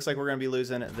here where it looks like we're going to be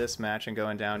losing this match and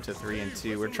going down to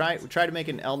 3-2. We tried to make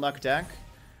an Elnuk deck.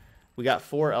 We got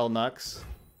 4 Elnuks.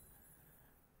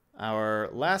 Our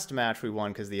last match we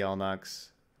won because the Elnuks.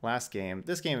 Last game.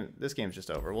 This game's just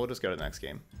over. We'll just go to the next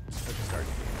game. Let's just start.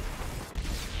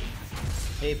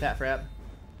 Hey, Pat Frapp.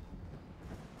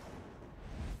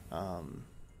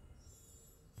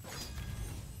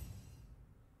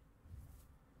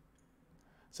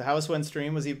 So how was Swin's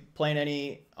stream? Was he playing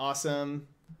any awesome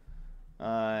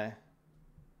new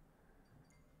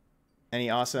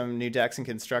decks in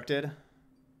Constructed?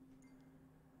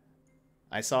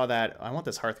 I saw that. I want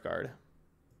this Hearthguard.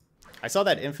 I saw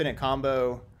that infinite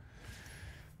combo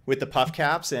with the puff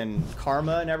caps and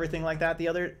karma and everything like that the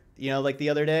other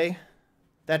day.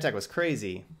 That deck was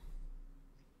crazy.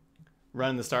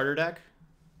 Running the starter deck.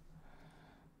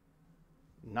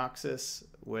 Noxus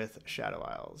with Shadow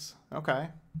Isles. Okay.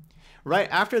 Right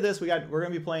after this, we're gonna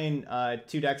be playing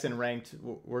 2 decks in ranked.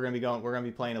 We're gonna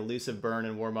be playing Elusive Burn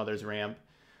and War Mother's Ramp.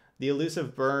 The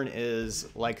Elusive Burn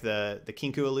is like the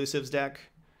Kinku Elusives deck,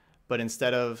 but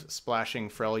instead of splashing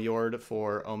Freljord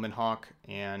for Omen Hawk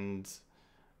and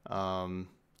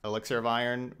Elixir of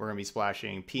Iron, we're gonna be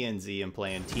splashing PNZ and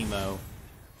playing Teemo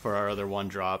for our other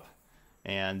 1-drop,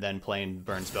 and then playing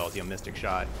burn spells, Mystic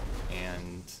Shot,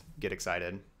 and get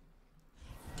excited.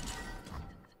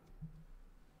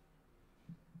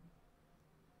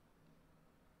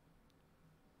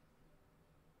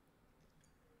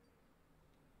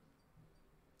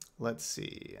 Let's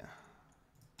see.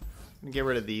 I'm gonna get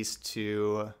rid of these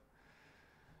 2.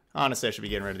 Honestly, I should be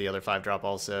getting rid of the other 5-drop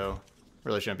also.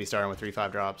 Really shouldn't be starting with 3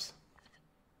 5-drops.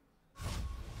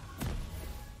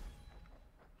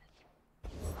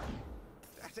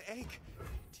 That egg,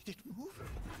 did it move?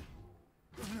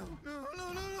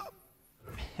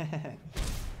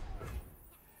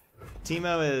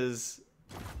 Teemo is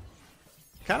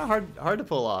kind of hard to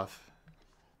pull off.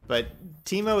 But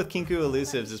Teemo with Kinku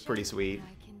Elusives is pretty sweet.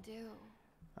 I can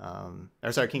do.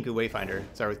 Or sorry, Kinku Wayfinder.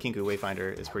 Sorry, with Kinku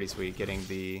Wayfinder is pretty sweet. Getting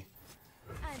I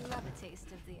love a taste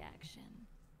of the action.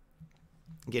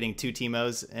 getting two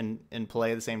Teemos in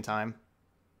play at the same time.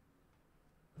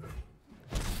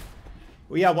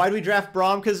 Well, yeah, why do we draft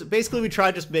Braum? Because basically we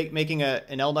tried just making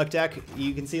an Elnuk deck.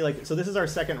 You can see, like, so this is our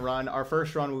second run. Our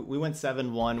first run, we went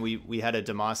 7-1. We had a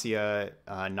Demacia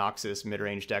Noxus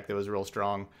mid-range deck that was real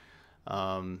strong.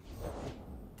 And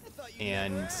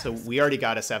so we already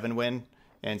got a 7-win.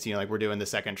 And so, you know, like, we're doing the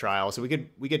second trial. So we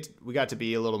got to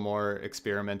be a little more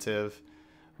experimentative.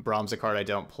 Braum's a card I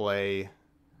don't play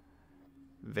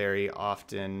very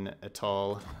often at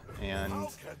all. And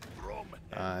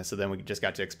so then we just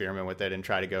got to experiment with it and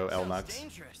try to go Elnuks.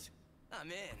 Dangerous.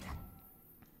 I'm in.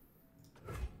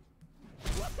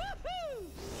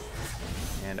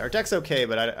 And our deck's okay,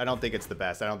 but I don't think it's the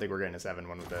best. I don't think we're getting a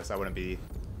 7-1 with this. I wouldn't be,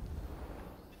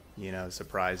 you know,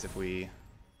 surprised if we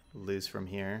lose from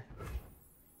here.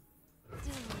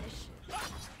 Delicious.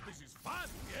 This is fun,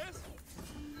 yes?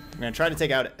 I'm going to try to take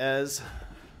out Ez.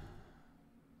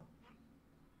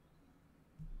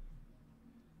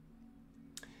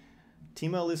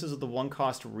 Teemo loses with the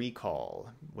 1-cost recall.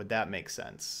 Would that make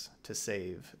sense to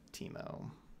save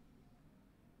Teemo?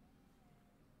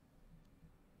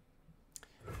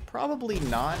 Probably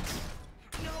not.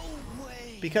 No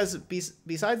way. Because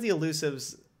besides the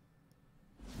elusives,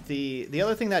 the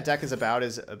other thing that deck is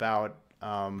about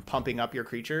pumping up your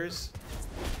creatures.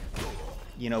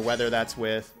 You know, whether that's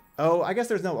with... Oh, I guess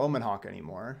there's no Omen Hawk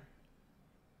anymore.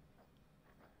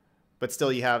 But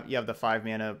still, you have the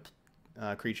 5-mana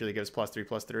creature that gives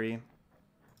 +3/+3.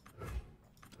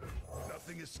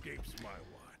 Nothing escapes my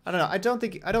watch. I don't know.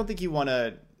 I don't think you want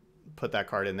to put that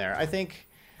card in there. I think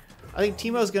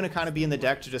Teemo's going to kind of be in the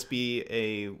deck to just be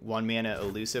a 1-mana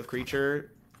elusive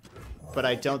creature, but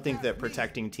I don't think that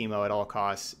protecting Teemo at all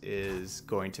costs is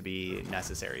going to be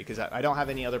necessary because I don't have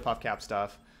any other puff cap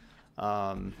stuff.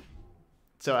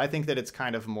 So I think that it's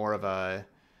kind of more of a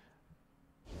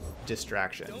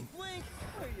distraction. Don't blink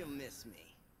or you'll miss me.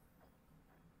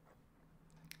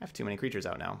 I have too many creatures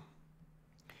out now.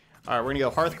 All right, we're going to go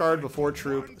Hearthguard before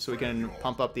Troop so we can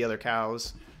pump up the other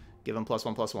cows. Give them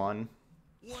 +1/+1.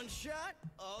 One shot,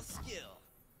 all skill.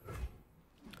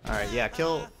 All right, yeah,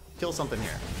 kill something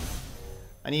here.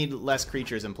 I need less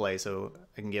creatures in play so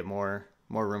I can get more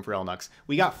room for Elnuks.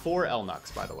 We got 4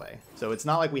 Elnuks, by the way. So it's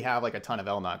not like we have like a ton of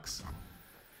Elnuks.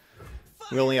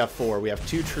 We only have 4. We have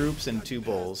 2 troops and 2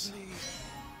 bulls.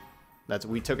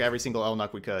 We took every single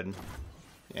Elnuk we could.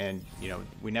 And, you know,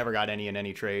 we never got any in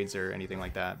any trades or anything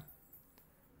like that.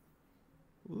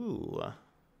 Ooh. Well,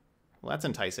 that's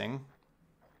enticing.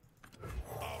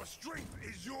 Our strength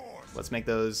is yours. Let's make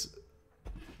those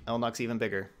Elnuks even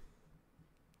bigger.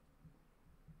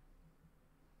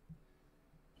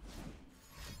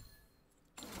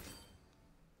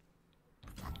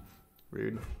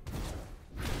 Rude.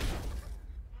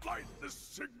 Light the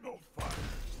signal fires.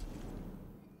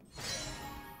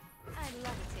 I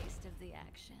love a taste of the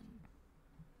action.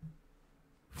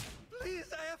 Please,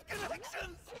 I have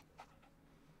connections.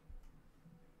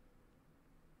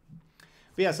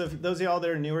 But yeah, so for those of y'all that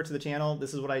are newer to the channel,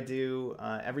 this is what I do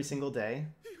every single day.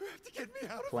 You have to get me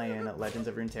out of Playing Legends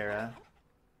of Runeterra.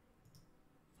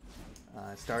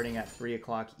 Starting at 3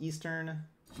 o'clock Eastern,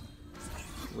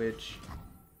 which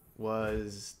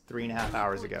was 3.5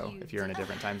 hours ago if you're in a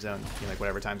different time zone. You know, like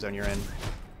whatever time zone you're in.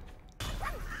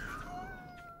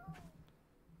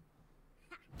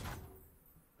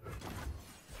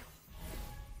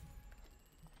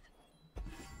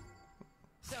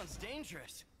 Sounds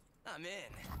dangerous. I'm in.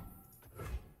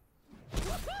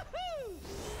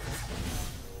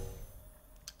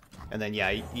 And then, yeah,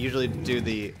 you usually do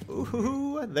the...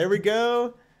 Ooh, there we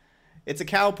go. It's a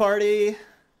cow party.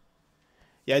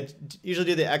 Yeah, usually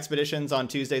do the expeditions on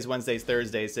Tuesdays, Wednesdays,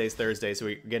 Thursdays. Today's Thursday, so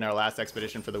we're getting our last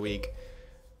expedition for the week.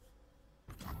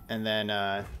 And then,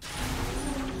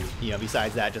 you know,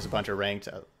 besides that, just a bunch of ranked.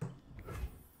 I'm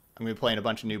going to be playing a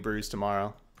bunch of new brews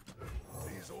tomorrow.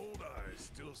 These old eyes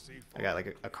still see I got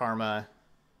like a Karma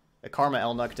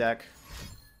Elnuk deck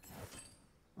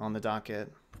on the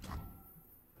docket.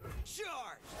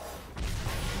 Charge.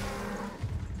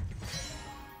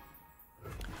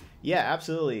 Yeah,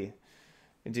 absolutely.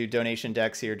 Do donation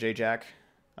decks here, J-Jack.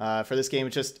 For this game,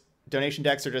 it's just donation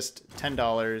decks are just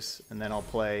 $10, and then I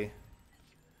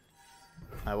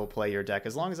will play your deck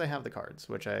as long as I have the cards,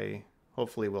 which I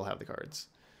hopefully will have the cards.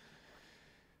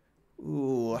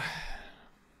 Ooh,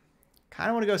 kind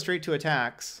of want to go straight to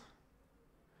attacks.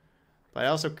 But I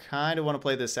also kind of want to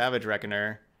play the Savage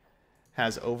Reckoner.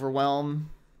 Has Overwhelm.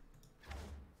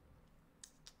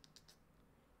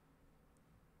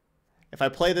 If I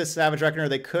play this Savage Reckoner,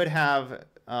 they could have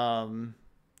the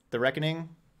Reckoning.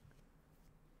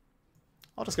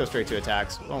 I'll just go straight to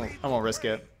attacks. I won't risk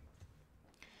it.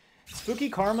 Spooky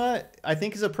Karma, I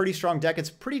think, is a pretty strong deck. It's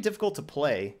pretty difficult to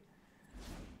play.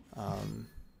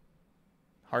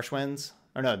 Harsh Winds.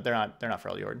 Or no, they're not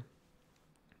Freljord.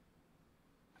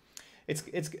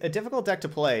 It's a difficult deck to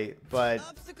play, but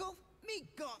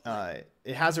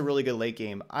it has a really good late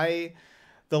game.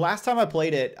 The last time I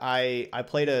played it, I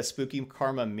played a Spooky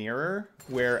Karma Mirror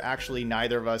where actually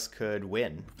neither of us could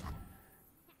win.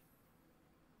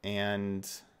 And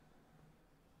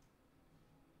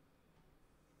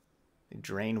they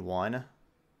drain 1.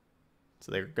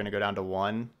 So they're going to go down to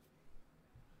 1.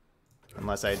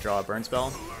 Unless I draw a burn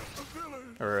spell.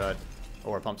 Or a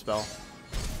pump spell.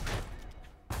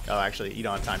 Oh, actually, you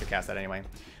don't have time to cast that anyway.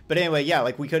 But anyway, yeah,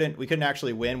 like we couldn't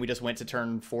actually win. We just went to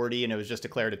turn 40 and it was just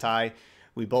declared a tie.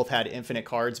 We both had infinite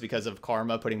cards because of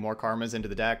Karma, putting more Karmas into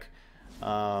the deck.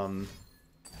 And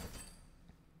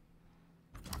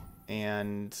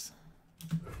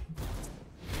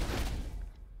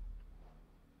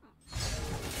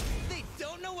They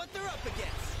don't know what they're up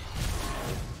against.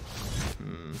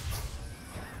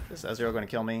 Is Ezreal going to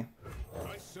kill me?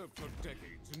 I served for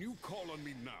decades, and you call on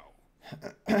me now.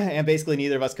 And basically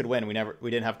neither of us could win. We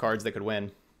didn't have cards that could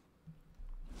win.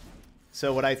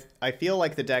 So what I feel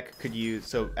like the deck could use.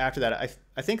 So after that,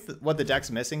 I think what the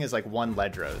deck's missing is like 1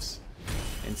 Ledros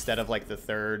instead of like the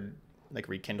 3rd like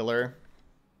Rekindler.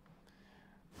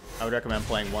 I would recommend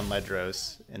playing 1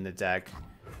 Ledros in the deck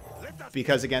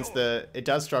because against it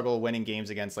does struggle winning games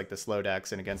against like the slow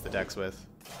decks and against the decks with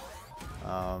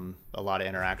a lot of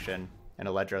interaction, and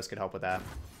a Ledros could help with that.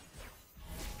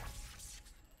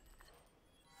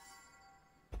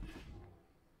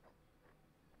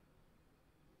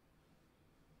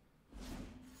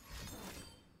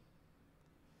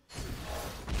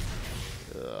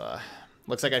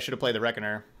 Looks like I should have played the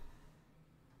Reckoner.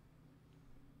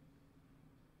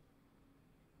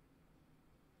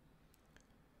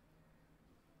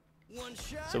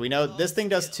 So we know this thing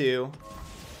does 2.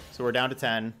 So we're down to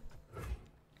 10.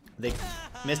 The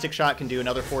Mystic Shot can do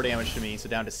another 4 damage to me, so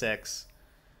down to 6.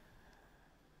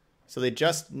 So they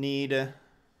just need...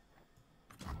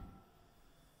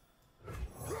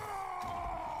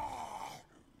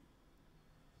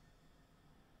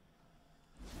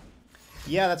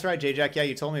 Yeah, that's right, J-Jack. Yeah,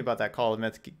 you told me about that Call of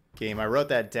Myth game. I wrote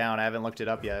that down. I haven't looked it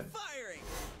up yet. Firing.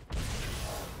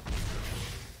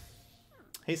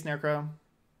 Hey, Snarecrow.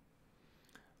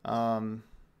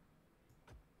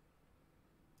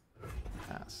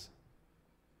 Pass.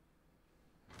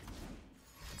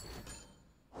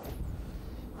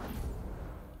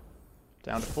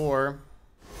 Down to 4.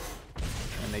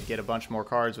 And they get a bunch more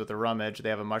cards with the Rummage. They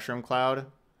have a Mushroom Cloud.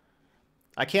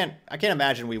 I can't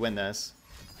imagine we win this.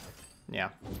 Yeah.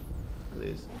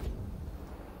 Lose.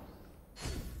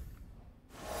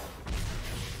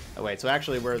 Oh wait, so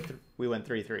actually we went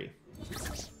 3-3.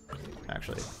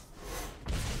 Actually.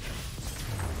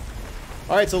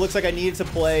 All right, so it looks like I needed to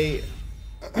play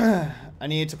I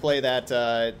needed to play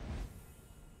that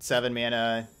 7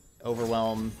 mana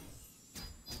Overwhelm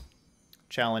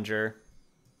Challenger.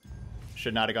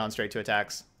 Should not have gone straight to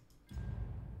attacks.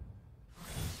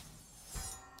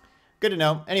 Good to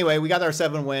know. Anyway, we got our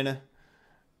 7-win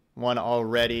one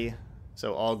already,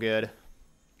 so all good.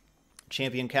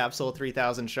 Champion Capsule,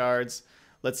 3,000 shards.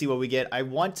 Let's see what we get. I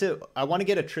want to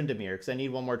get a Tryndamere because I need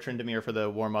one more Tryndamere for the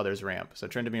War Mother's ramp. So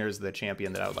Tryndamere is the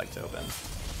champion that I would like to open.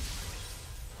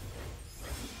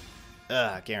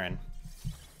 Garen.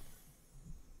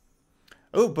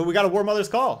 Oh, but we got a War Mother's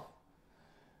Call.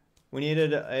 We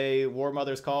needed a War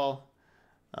Mother's Call,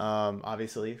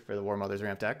 obviously, for the War Mother's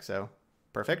ramp deck, so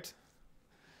perfect.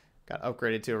 Got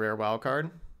upgraded to a rare wild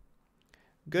card.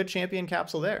 Good champion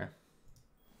capsule there.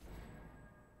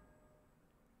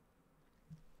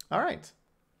 All right.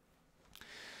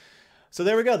 So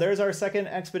there we go. There's our second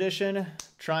expedition,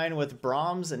 trying with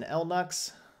Braums and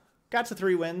Elnuks. Got to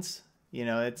 3 wins. You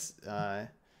know, it's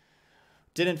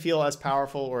didn't feel as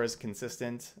powerful or as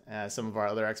consistent as some of our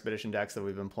other expedition decks that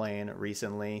we've been playing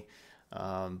recently.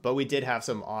 But we did have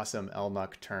some awesome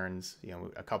Elnuk turns. You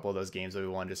know, a couple of those games that we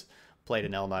won just played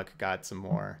an Elnuk, got some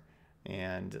more,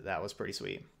 and that was pretty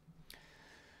sweet.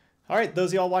 All right, those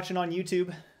of y'all watching on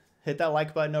YouTube, hit that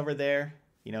like button over there.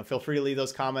 You know, feel free to leave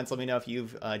those comments. Let me know if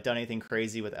you've done anything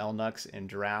crazy with Elnuks in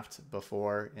draft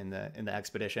before in the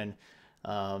expedition.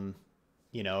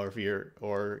 You know,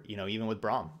 or you know, even with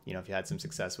Braum. You know, if you had some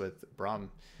success with Braum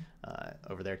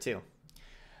over there too.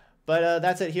 But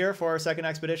that's it here for our second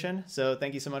expedition. So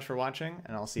thank you so much for watching,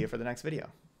 and I'll see you for the next video.